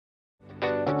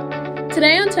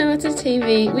Today on Taumata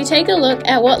TV, we take a look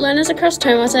at what learners across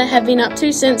Taumata have been up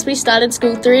to since we started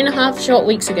school 3.5 short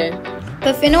weeks ago.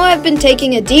 The whenua have been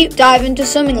taking a deep dive into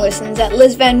swimming lessons at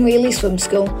Liz Van Wheely Swim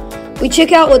School. We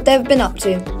check out what they've been up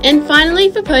to. And finally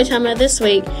for Potama this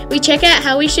week, we check out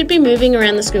how we should be moving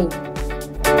around the school.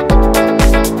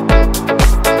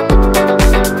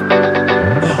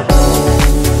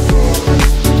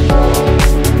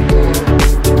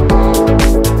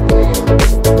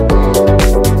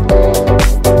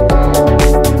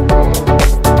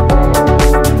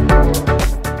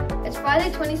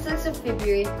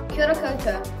 February. Kia ora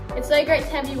koutou. It's so great to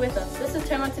have you with us. This is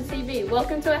Taumata TV.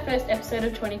 Welcome to our first episode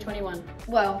of 2021.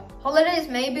 Well, holidays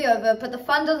may be over, but the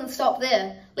fun doesn't stop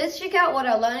there. Let's check out what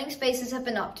our learning spaces have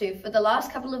been up to for the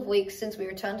last couple of weeks since we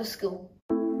returned to school.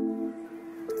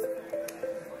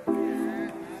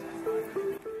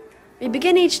 We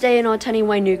begin each day in Otani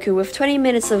Wainuku with 20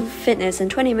 minutes of fitness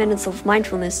and 20 minutes of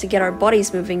mindfulness to get our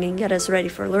bodies moving and get us ready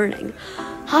for learning.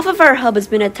 Half of our hub has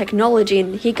been at technology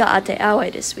in Hika Ate Awe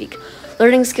this week,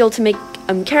 learning skill to make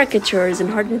caricatures and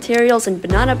hard materials and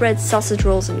banana bread, sausage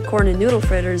rolls and corn and noodle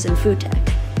fritters and food tech.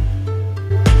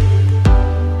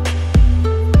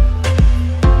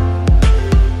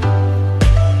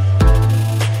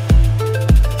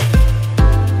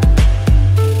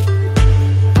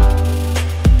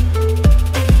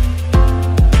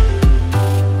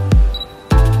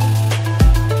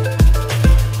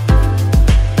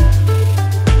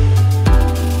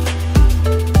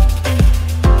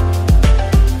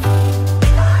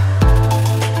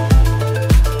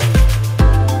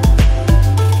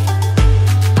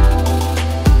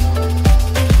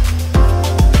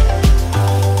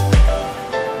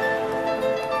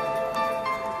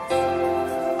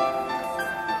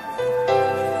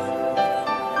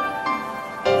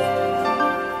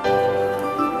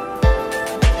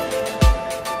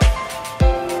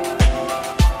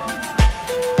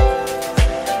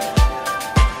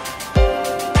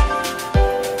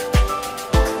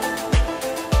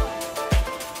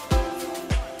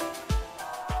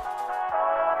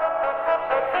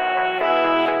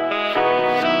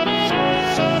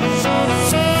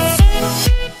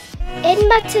 In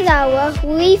Matarawa,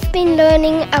 we've been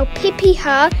learning our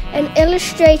pipiha and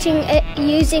illustrating it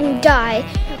using dye.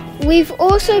 We've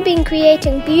also been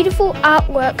creating beautiful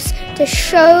artworks to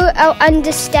show our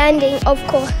understanding of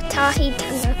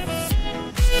kotahitanga.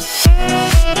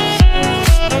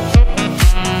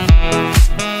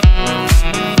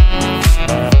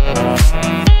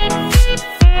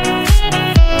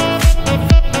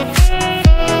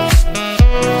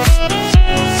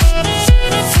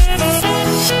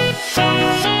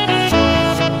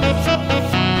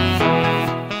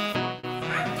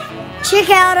 Check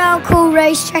out our cool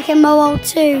racetrack in Mowal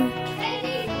too.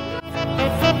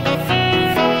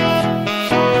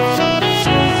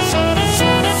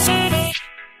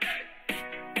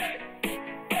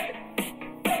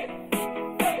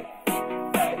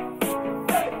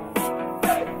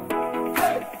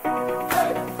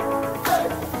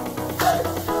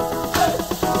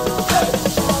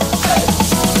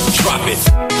 Drop it.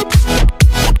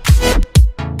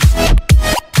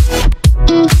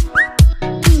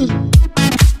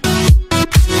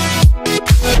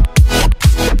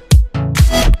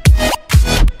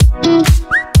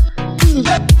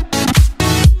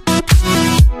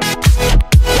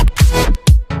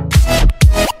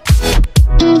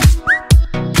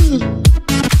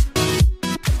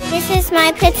 This is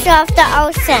my picture of the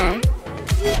ocean.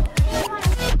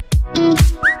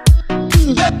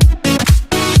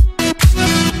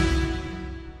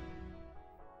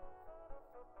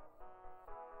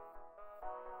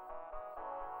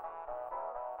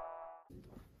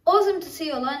 Awesome to see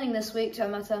you're learning this week,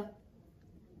 Taumata.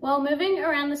 Well, moving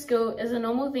around the school is a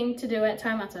normal thing to do at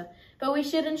Taumata, but we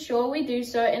should ensure we do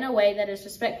so in a way that is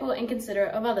respectful and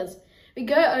considerate of others. We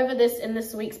go over this in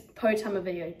this week's Potama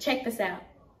video. Check this out.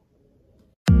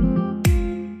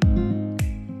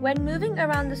 When moving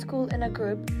around the school in a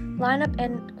group, line up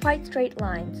in quite straight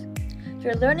lines.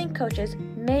 Your learning coaches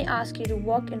may ask you to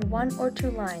walk in 1 or 2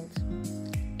 lines.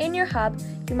 In your hub,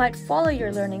 you might follow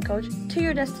your learning coach to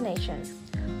your destination,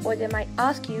 or they might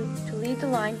ask you to lead the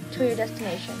line to your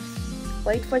destination.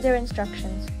 Wait for their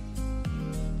instructions.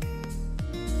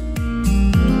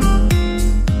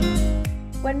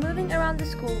 When moving around the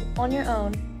school on your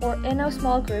own or in a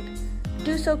small group,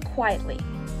 do so quietly.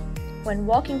 When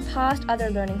walking past other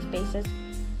learning spaces,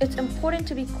 it's important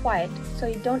to be quiet so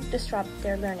you don't disrupt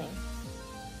their learning.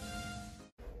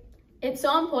 It's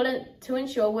so important to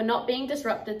ensure we're not being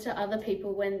disrupted to other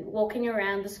people when walking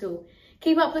around the school.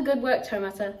 Keep up the good work,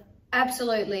 Taumata.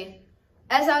 Absolutely.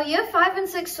 As our Year 5 and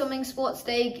 6 swimming sports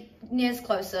day nears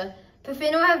closer,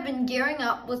 Pewhenua have been gearing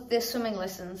up with their swimming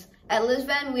lessons at Liz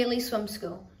Van Wheelie Swim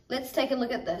School. Let's take a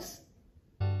look at this.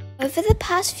 Over the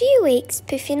past few weeks,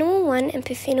 Pewhenua 1 and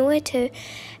Pewhenua 2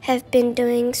 have been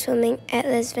doing swimming at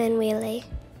Liz Van Wheelie.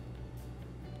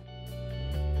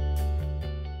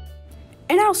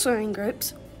 In our swimming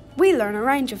groups, we learn a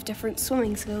range of different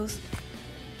swimming skills.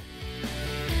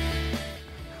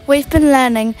 We've been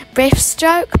learning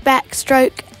breaststroke,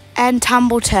 backstroke and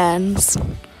tumble turns.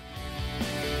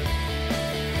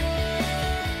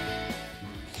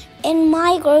 In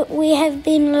my group, we have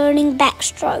been learning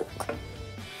backstroke.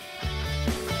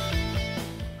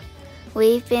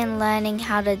 We've been learning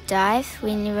how to dive.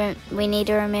 We need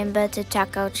to remember to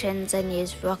tuck our chins and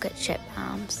use rocket ship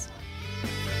arms.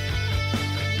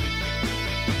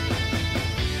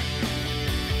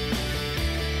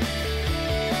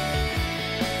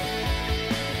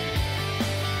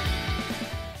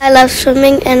 I love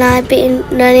swimming and I've been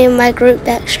learning in my group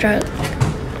backstroke.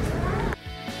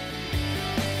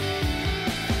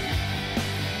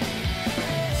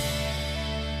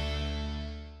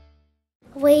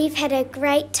 We've had a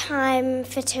great time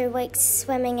for 2 weeks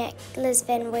swimming at Liz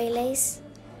Van Wheelie's.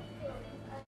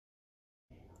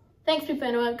 Thanks,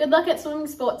 Pewhenua. Good luck at swimming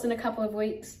sports in a couple of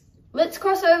weeks. Let's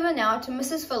cross over now to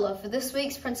Mrs. Fuller for this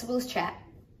week's Principal's Chat.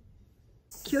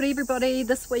 Kia ora everybody,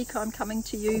 this week I'm coming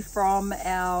to you from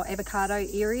our avocado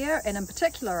area, and in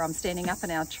particular I'm standing up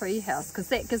in our tree house because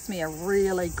that gives me a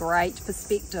really great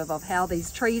perspective of how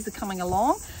these trees are coming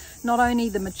along. Not only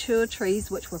the mature trees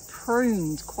which were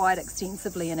pruned quite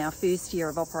extensively in our first year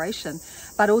of operation,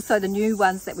 but also the new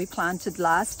ones that we planted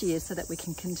last year so that we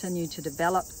can continue to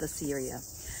develop this area.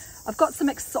 I've got some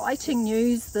exciting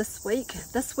news this week.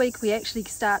 This week we actually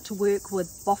start to work with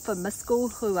Bofa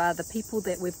Miskul, who are the people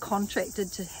that we've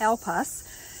contracted to help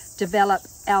us develop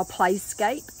our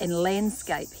playscape and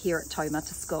landscape here at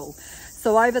Taumata School.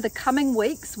 So over the coming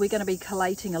weeks we're going to be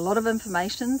collating a lot of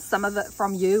information, some of it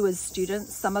from you as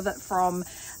students, some of it from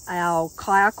our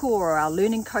kaiako or our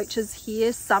learning coaches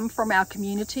here, some from our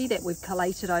community that we've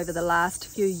collated over the last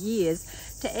few years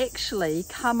to actually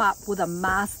come up with a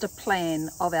master plan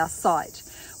of our site.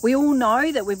 We all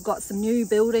know that we've got some new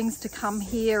buildings to come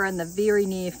here in the very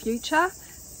near future,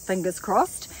 fingers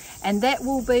crossed, and that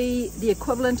will be the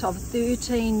equivalent of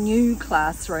 13 new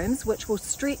classrooms which will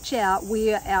stretch out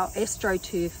where our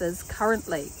AstroTurf is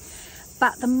currently.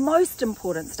 But the most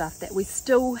important stuff that we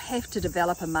still have to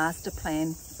develop a master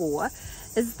plan for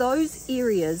is those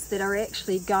areas that are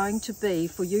actually going to be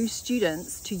for you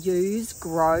students to use,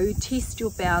 grow, test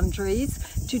your boundaries,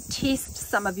 to test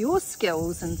some of your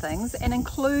skills and things, and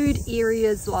include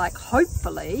areas like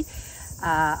hopefully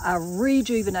a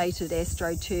rejuvenated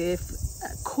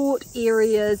AstroTurf, court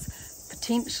areas,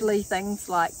 potentially things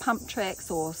like pump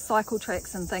tracks or cycle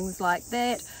tracks and things like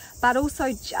that, but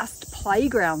also just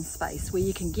playground space where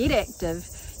you can get active,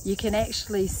 you can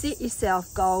actually set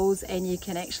yourself goals, and you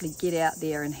can actually get out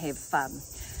there and have fun.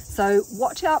 So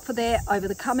watch out for that. Over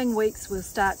the coming weeks we'll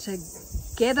start to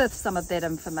gather some of that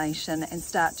information and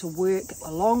start to work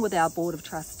along with our Board of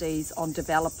Trustees on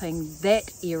developing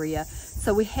that area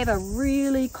so we have a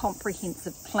really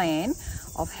comprehensive plan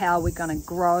of how we're going to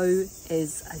grow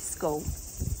as a school.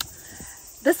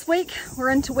 This week we're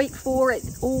into week 4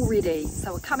 already,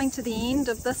 so we're coming to the end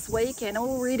of this week and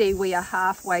already we are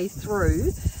halfway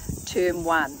through term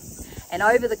 1. And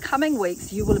over the coming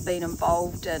weeks you will have been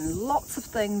involved in lots of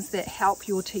things that help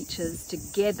your teachers to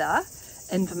gather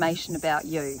information about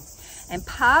you. And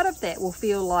part of that will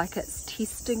feel like it's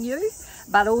testing you,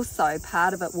 but also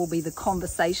part of it will be the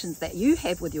conversations that you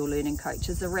have with your learning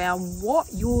coaches around what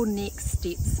your next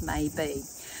steps may be.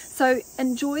 So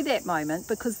enjoy that moment,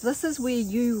 because this is where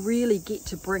you really get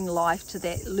to bring life to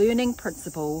that learning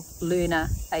principle, learner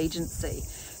agency.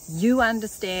 You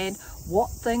understand what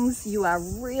things you are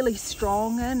really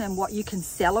strong in and what you can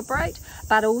celebrate,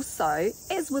 but also,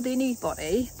 as with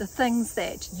anybody, the things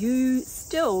that you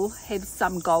still have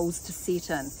some goals to set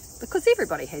in, because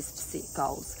everybody has to set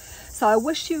goals. So I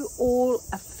wish you all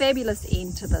a fabulous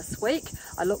end to this week.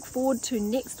 I look forward to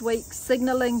next week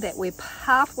signalling that we're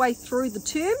halfway through the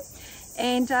term,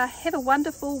 and have a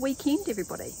wonderful weekend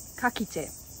everybody. Ka kite.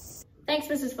 Thanks,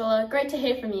 Mrs. Fuller. Great to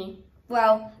hear from you.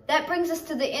 Well, that brings us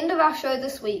to the end of our show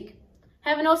this week.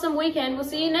 Have an awesome weekend. We'll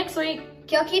see you next week.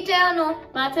 Kia kite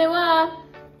anō. Mā te wā.